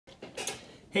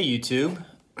Hey YouTube,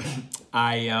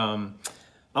 I'm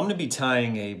going to be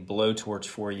tying a blowtorch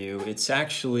for you. It's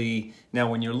actually,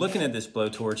 now when you're looking at this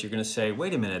blowtorch, you're going to say,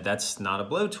 wait a minute, that's not a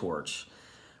blowtorch.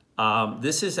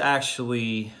 This is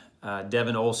actually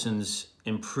Devin Olsen's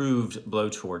improved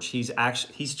blowtorch.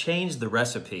 He's changed the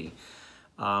recipe.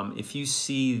 If you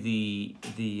see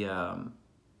the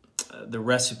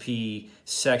recipe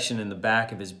section in the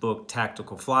back of his book,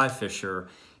 Tactical Fly Fisher,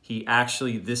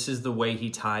 this is the way he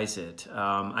ties it.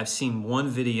 I've seen one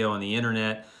video on the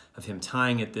internet of him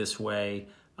tying it this way,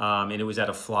 and it was at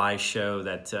a fly show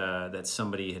that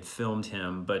somebody had filmed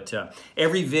him. But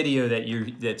every video that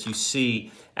you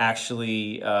see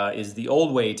actually is the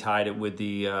old way he tied it with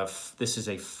this is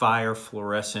a fire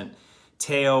fluorescent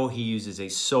tail. He uses a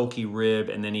sulky rib,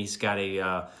 and then he's got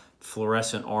a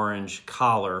fluorescent orange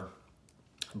collar.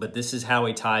 But this is how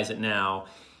he ties it now.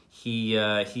 He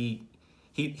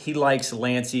likes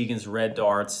Lance Egan's red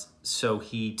darts, so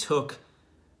he took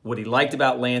what he liked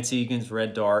about Lance Egan's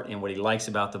red dart and what he likes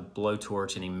about the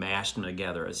blowtorch, and he mashed them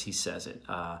together, as he says it.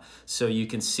 So you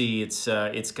can see it's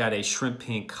got a shrimp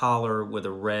pink collar with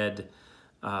a red,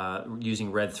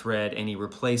 using red thread, and he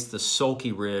replaced the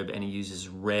sulky rib and he uses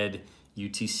red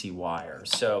UTC wire.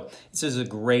 So this is a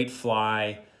great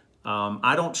fly.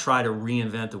 I don't try to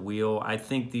reinvent the wheel. I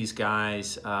think these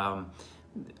guys,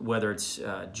 whether it's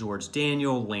George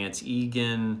Daniel, Lance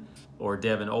Egan, or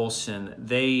Devin Olsen,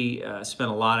 they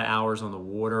spent a lot of hours on the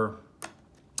water,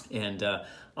 and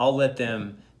I'll let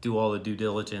them do all the due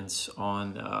diligence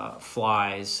on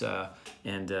flies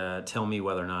and tell me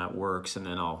whether or not it works, and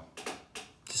then I'll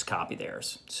just copy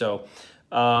theirs. So,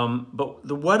 but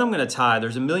what I'm going to tie,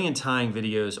 there's a million tying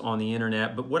videos on the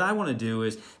internet, but what I want to do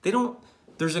is,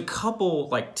 there's a couple,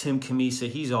 like Tim Camisa,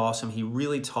 he's awesome. He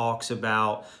really talks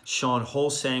about Sean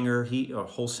Holsinger,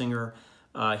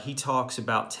 he talks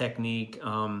about technique.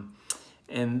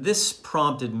 And this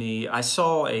prompted me, I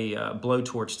saw a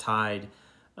blowtorch tied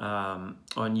on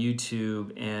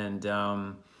YouTube,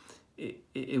 and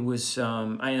it was,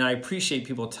 and I appreciate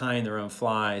people tying their own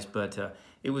flies, but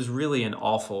it was really an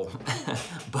awful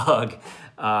bug.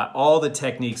 All the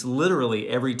techniques, literally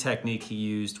every technique he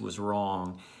used was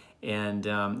wrong. And,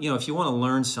 you know, if you want to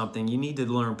learn something, you need to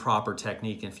learn proper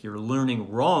technique. And if you're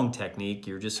learning wrong technique,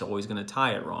 you're just always going to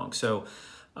tie it wrong. So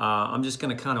I'm just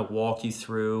going to kind of walk you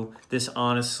through. This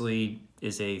honestly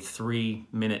is a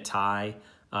 3-minute tie,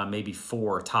 maybe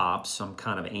 4 tops. I'm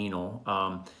kind of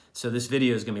anal. So this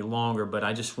video is going to be longer, but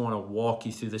I just want to walk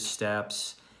you through the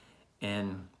steps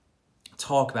and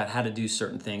talk about how to do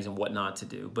certain things and what not to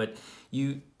do. But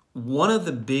one of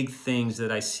the big things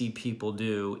that I see people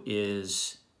do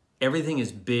is everything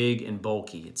is big and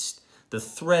bulky. It's the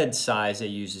thread size they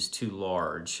use is too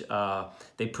large.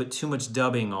 They put too much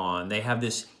dubbing on. They have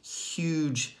this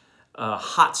huge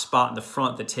hot spot in the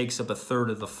front that takes up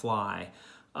 1/3 of the fly.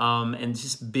 And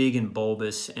just big and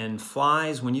bulbous. And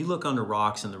flies, when you look under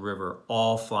rocks in the river,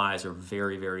 all flies are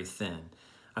very, very thin.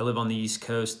 I live on the East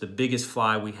Coast. The biggest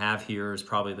fly we have here is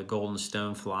probably the golden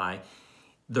stonefly.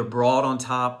 They're broad on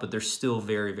top, but they're still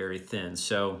very, very thin.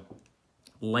 So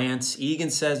Lance Egan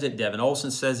says it, Devin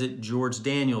Olsen says it, George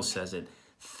Daniel says it,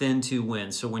 thin to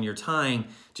win. So when you're tying,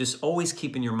 just always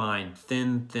keep in your mind,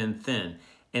 thin, thin, thin.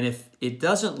 And if it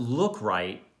doesn't look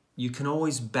right, you can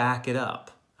always back it up,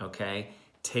 okay?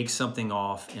 Take something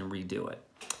off and redo it.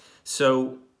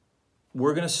 So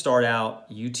we're gonna start out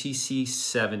UTC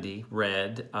 70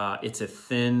 red. It's a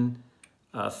thin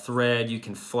thread, you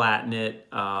can flatten it.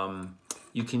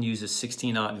 You can use a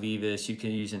 16-aught Vivus, you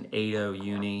can use an 8.0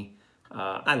 uni.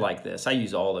 I like this. I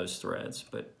use all those threads.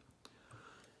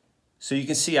 So you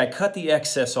can see I cut the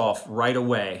excess off right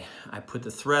away. I put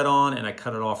the thread on and I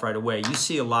cut it off right away. You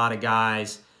see a lot of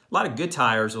guys, a lot of good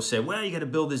tiers will say, well, you got to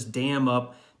build this dam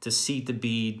up to seat the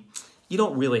bead. You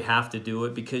don't really have to do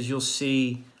it because you'll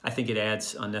see, I think it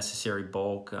adds unnecessary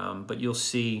bulk, but you'll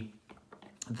see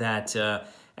that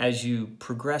as you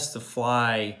progress the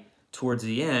fly towards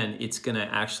the end, it's going to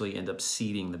actually end up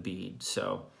seating the bead.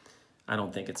 So I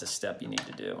don't think it's a step you need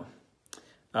to do.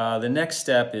 The next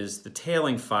step is the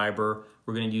tailing fiber.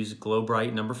 We're going to use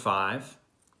Glo-Brite number 5.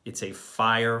 It's a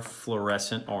fire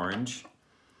fluorescent orange.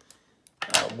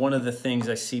 One of the things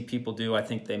I see people do, I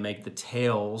think they make the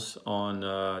tails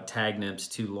on tag nymphs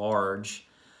too large.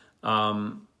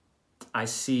 I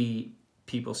see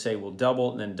people say, well, double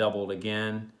it and then double it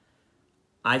again.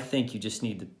 I think you just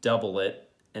need to double it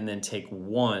and then take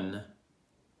 1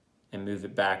 and move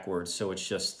it backwards so it's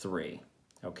just 3,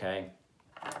 okay?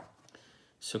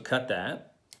 So cut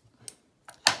that.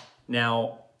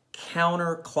 Now,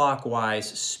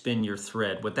 counterclockwise spin your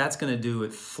thread. What that's gonna do,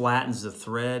 it flattens the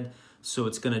thread, so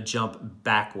it's gonna jump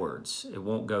backwards. It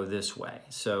won't go this way.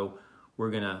 So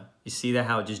we're gonna, you see that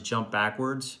how it just jumped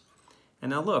backwards?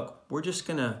 And now look, we're just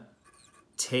gonna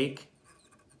take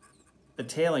the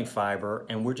tailing fiber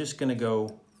and we're just gonna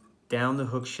go down the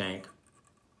hook shank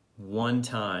one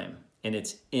time and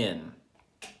it's in.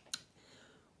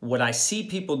 What I see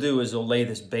people do is they'll lay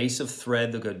this base of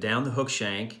thread, they'll go down the hook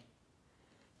shank,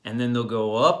 and then they'll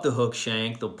go up the hook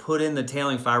shank, they'll put in the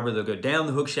tailing fiber, they'll go down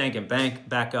the hook shank and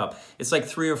back up. It's like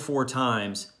 3 or 4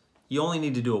 times. You only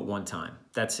need to do it one time.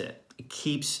 That's it. It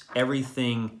keeps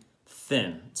everything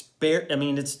thin. It's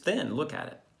it's thin. Look at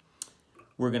it.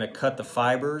 We're gonna cut the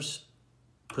fibers,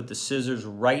 put the scissors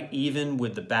right even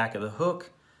with the back of the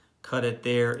hook, cut it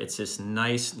there. It's this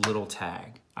nice little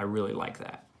tag. I really like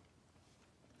that.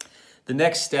 The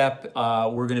next step,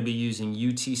 we're gonna be using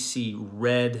UTC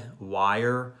red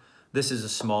wire. This is a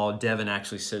small, Devin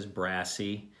actually says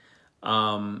brassy.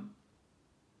 Now,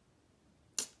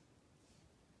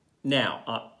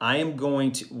 I am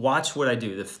going to, watch what I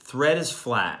do. The thread is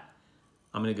flat.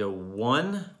 I'm gonna go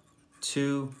 1,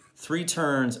 2, 3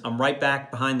 turns. I'm right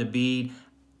back behind the bead,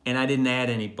 and I didn't add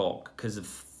any bulk because the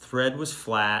thread was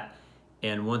flat,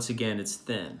 and once again, it's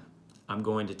thin. I'm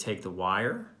going to take the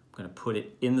wire, I'm gonna put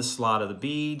it in the slot of the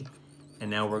bead, and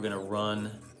now we're gonna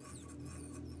run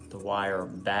the wire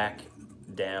back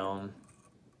down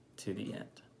to the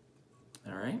end.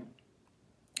 All right?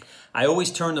 I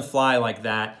always turn the fly like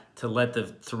that to let the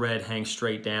thread hang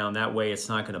straight down. That way it's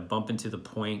not gonna bump into the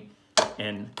point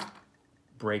and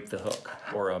break the hook,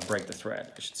 or break the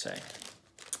thread, I should say.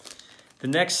 The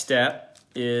next step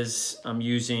is I'm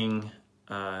using,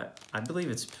 I believe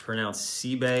it's pronounced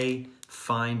Sybai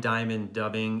fine diamond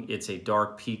dubbing. It's a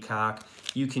dark peacock.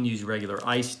 You can use regular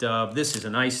ice dub. This is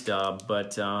an ice dub,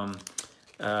 but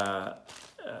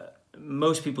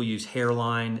most people use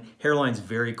Hareline. Hareline's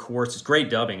very coarse. It's great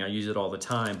dubbing. I use it all the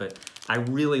time, but I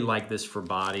really like this for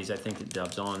bodies. I think it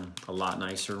dubs on a lot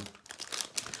nicer.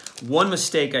 One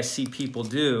mistake I see people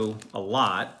do a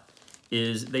lot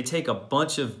is they take a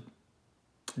bunch of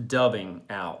dubbing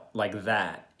out like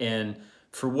that, and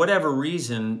for whatever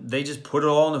reason, they just put it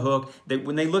all on the hook.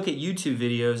 When they look at YouTube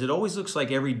videos, it always looks like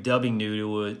every dubbing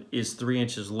noodle is 3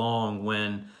 inches long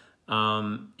when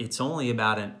it's only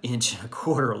about 1.25 inches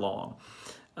long.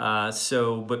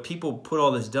 But people put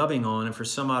all this dubbing on, and for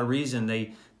some odd reason,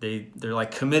 they're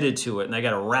like committed to it, and they got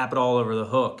to wrap it all over the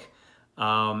hook,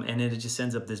 and then it just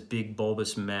ends up this big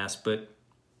bulbous mess.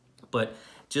 But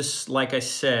just like I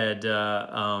said,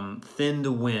 thin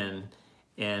to win,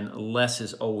 and less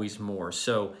is always more.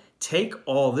 So take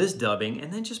all this dubbing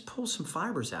and then just pull some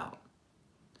fibers out.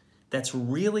 That's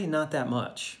really not that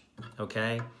much,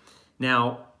 okay?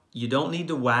 Now, you don't need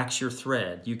to wax your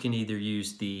thread. You can either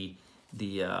use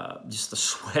just the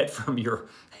sweat from your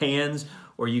hands,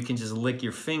 or you can just lick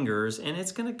your fingers, and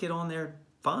it's gonna get on there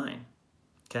fine,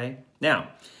 okay? Now,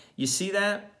 you see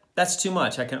that? That's too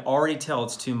much. I can already tell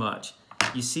it's too much.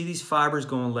 You see these fibers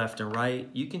going left and right?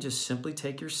 You can just simply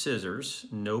take your scissors,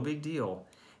 no big deal,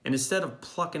 and instead of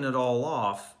plucking it all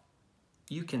off,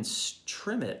 you can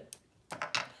trim it,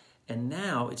 and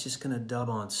now it's just gonna dub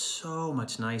on so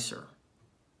much nicer.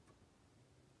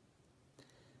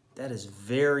 That is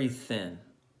very thin.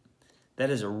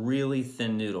 That is a really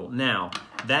thin noodle. Now,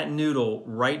 that noodle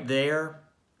right there,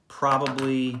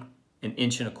 probably 1.25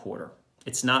 inches.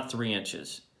 It's not 3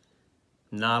 inches,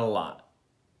 not a lot.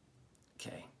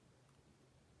 Okay.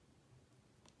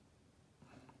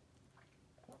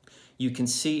 You can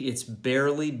see it's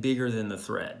barely bigger than the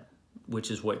thread, which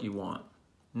is what you want.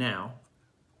 Now,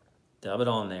 dub it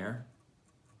on there.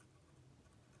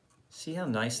 See how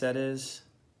nice that is?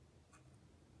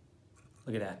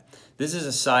 Look at that. This is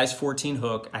a size 14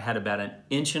 hook. I had about 1.25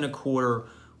 inches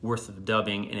worth of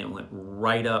dubbing, and it went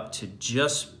right up to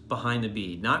just behind the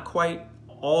bead. Not quite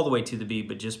all the way to the bead,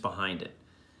 but just behind it.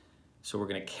 So we're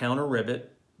gonna counter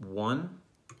rivet. 1,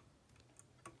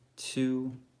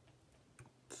 2,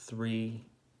 3,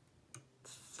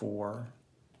 4,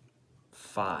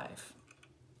 5.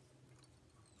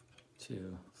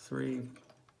 2, 3.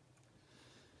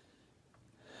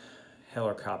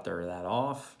 Helicopter that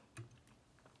off.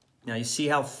 Now you see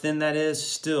how thin that is?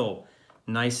 Still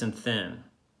nice and thin.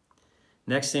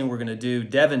 Next thing we're gonna do,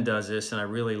 Devin does this, and I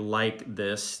really like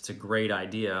this. It's a great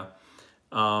idea.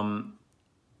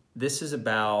 This is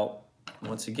about,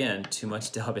 once again, too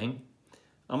much dubbing.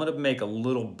 I'm gonna make a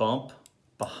little bump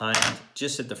behind,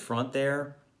 just at the front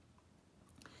there.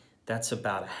 That's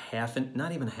about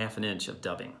not even half an inch of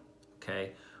dubbing,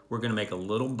 okay? We're gonna make a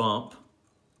little bump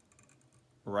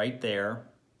right there.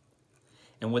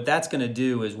 And what that's gonna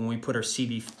do is when we put our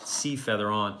CDC feather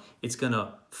on, it's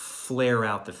gonna flare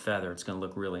out the feather. It's gonna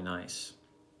look really nice.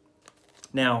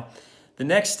 Now, the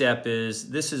next step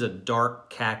is, this is a dark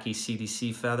khaki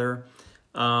CDC feather.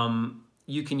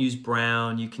 You can use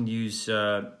brown, you can use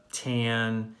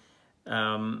tan,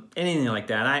 anything like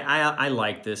that. I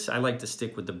like this. I like to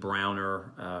stick with the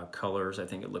browner colors. I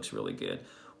think it looks really good.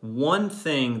 One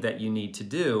thing that you need to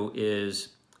do is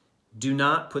do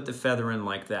not put the feather in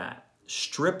like that.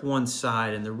 Strip one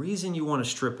side, and the reason you want to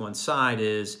strip one side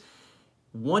is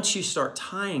once you start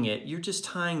tying it, you're just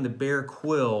tying the bare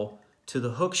quill to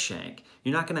the hook shank.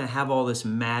 You're not going to have all this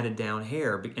matted down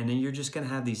hair, and then you're just going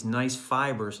to have these nice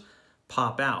fibers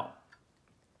pop out.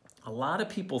 A lot of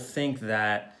people think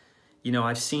that, you know,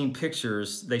 I've seen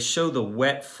pictures, they show the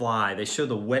wet fly, they show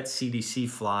the wet CDC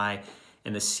fly,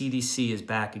 and the CDC is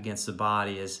back against the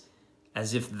body as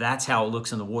if that's how it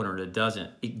looks in the water, and it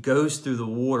doesn't. It goes through the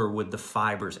water with the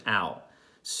fibers out.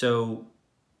 So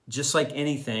just like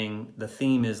anything, the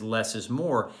theme is less is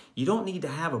more. You don't need to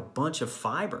have a bunch of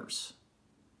fibers.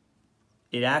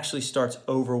 It actually starts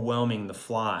overwhelming the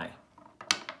fly.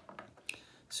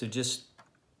 So just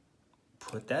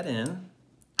put that in,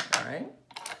 all right?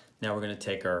 Now we're gonna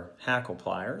take our hackle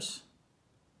pliers,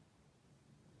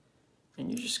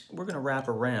 and we're gonna wrap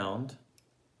around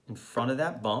in front of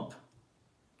that bump.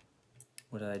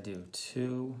 What did I do?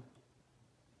 2.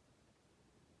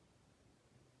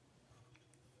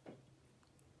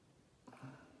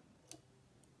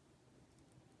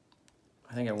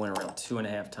 I think I went around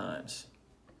 2.5 times.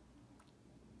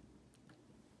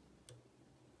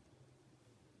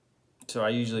 So I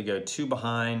usually go 2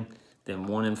 behind, then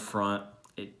 1 in front.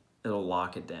 It'll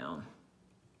lock it down.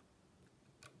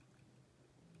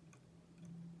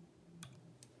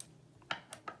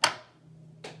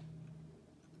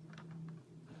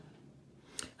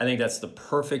 I think that's the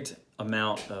perfect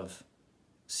amount of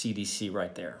CDC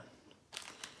right there.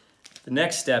 The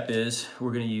next step is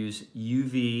we're going to use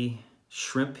UV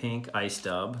shrimp pink ice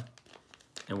dub,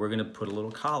 and we're going to put a little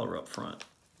collar up front.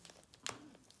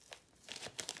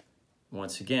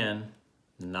 Once again,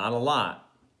 not a lot.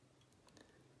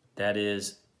 That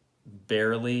is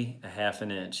barely a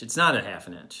 1/2 inch. It's not a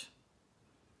 1/2 inch.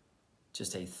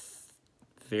 Just a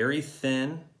very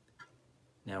thin.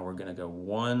 Now we're going to go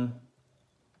 1.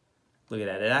 Look at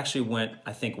that. It actually went,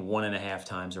 I think, 1.5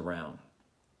 times around.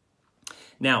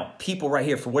 Now, people right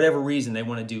here, for whatever reason, they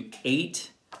want to do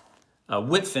 8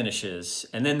 whip finishes,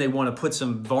 and then they want to put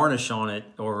some varnish on it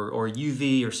or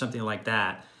UV or something like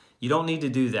that. You don't need to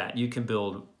do that. You can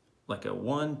build like a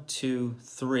 1, 2,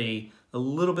 3. A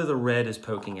little bit of the red is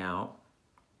poking out.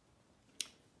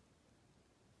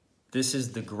 This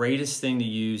is the greatest thing to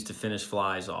use to finish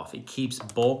flies off. It keeps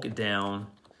bulk down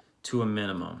to a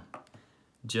minimum.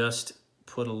 Just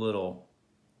put a little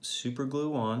super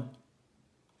glue on.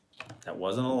 That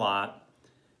wasn't a lot.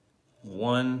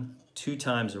 1, 2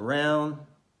 times around.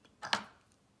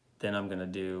 Then I'm gonna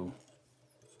do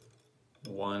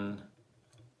 1,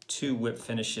 2 whip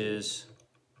finishes.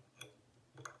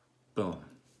 Boom.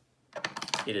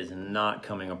 It is not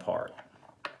coming apart.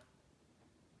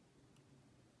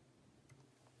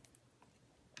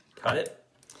 Cut it.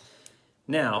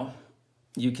 Now,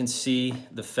 you can see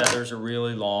the feathers are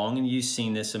really long, and you've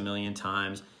seen this a million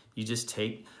times. You just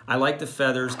take, I like the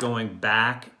feathers going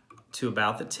back to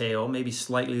about the tail, maybe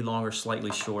slightly longer,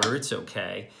 slightly shorter. It's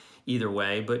okay, either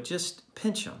way, but just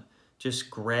pinch them. Just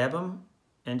grab them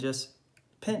and just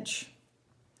pinch.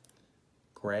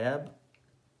 Grab,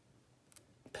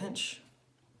 pinch.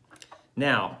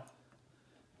 Now,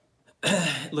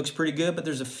 it looks pretty good, but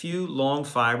there's a few long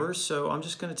fibers, so I'm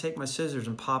just gonna take my scissors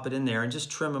and pop it in there and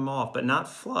just trim them off, but not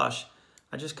flush.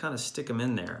 I just kind of stick them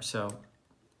in there. So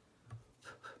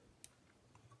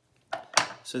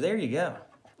there you go.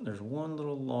 There's one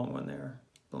little long one there.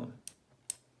 Boom.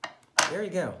 There you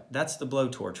go. That's the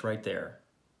blowtorch right there.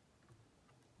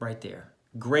 Right there.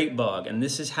 Great bug, and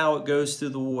this is how it goes through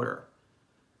the water.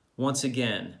 Once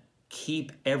again,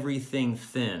 keep everything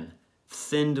thin.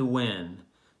 Thin to win.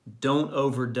 Don't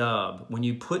overdub. When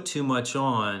you put too much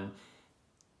on,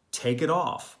 take it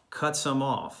off. Cut some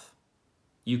off.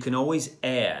 You can always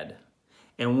add.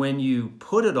 And when you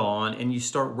put it on and you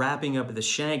start wrapping up the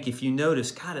shank, if you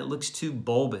notice, God, it looks too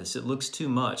bulbous. It looks too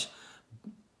much.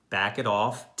 Back it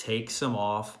off, take some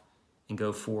off, and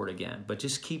go forward again. But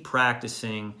just keep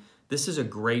practicing. This is a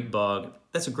great bug.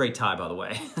 That's a great tie, by the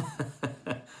way.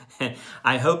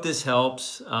 I hope this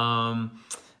helps.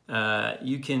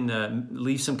 You can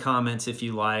leave some comments if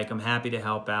you like. I'm happy to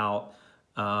help out.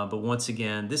 But once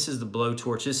again, this is the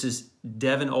blowtorch. This is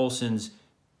Devin Olsen's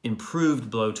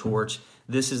improved Blowtorch.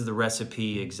 This is the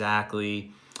recipe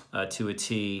exactly to a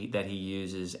T that he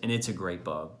uses, and it's a great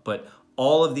bug. But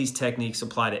all of these techniques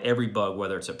apply to every bug,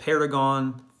 whether it's a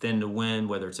paragon, thin to win,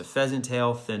 whether it's a pheasant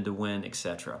tail, thin to win,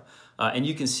 etc. And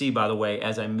you can see, by the way,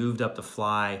 as I moved up the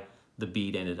fly, the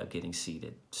bead ended up getting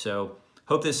seated. So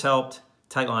hope this helped.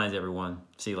 Tight lines, everyone.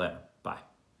 See you later.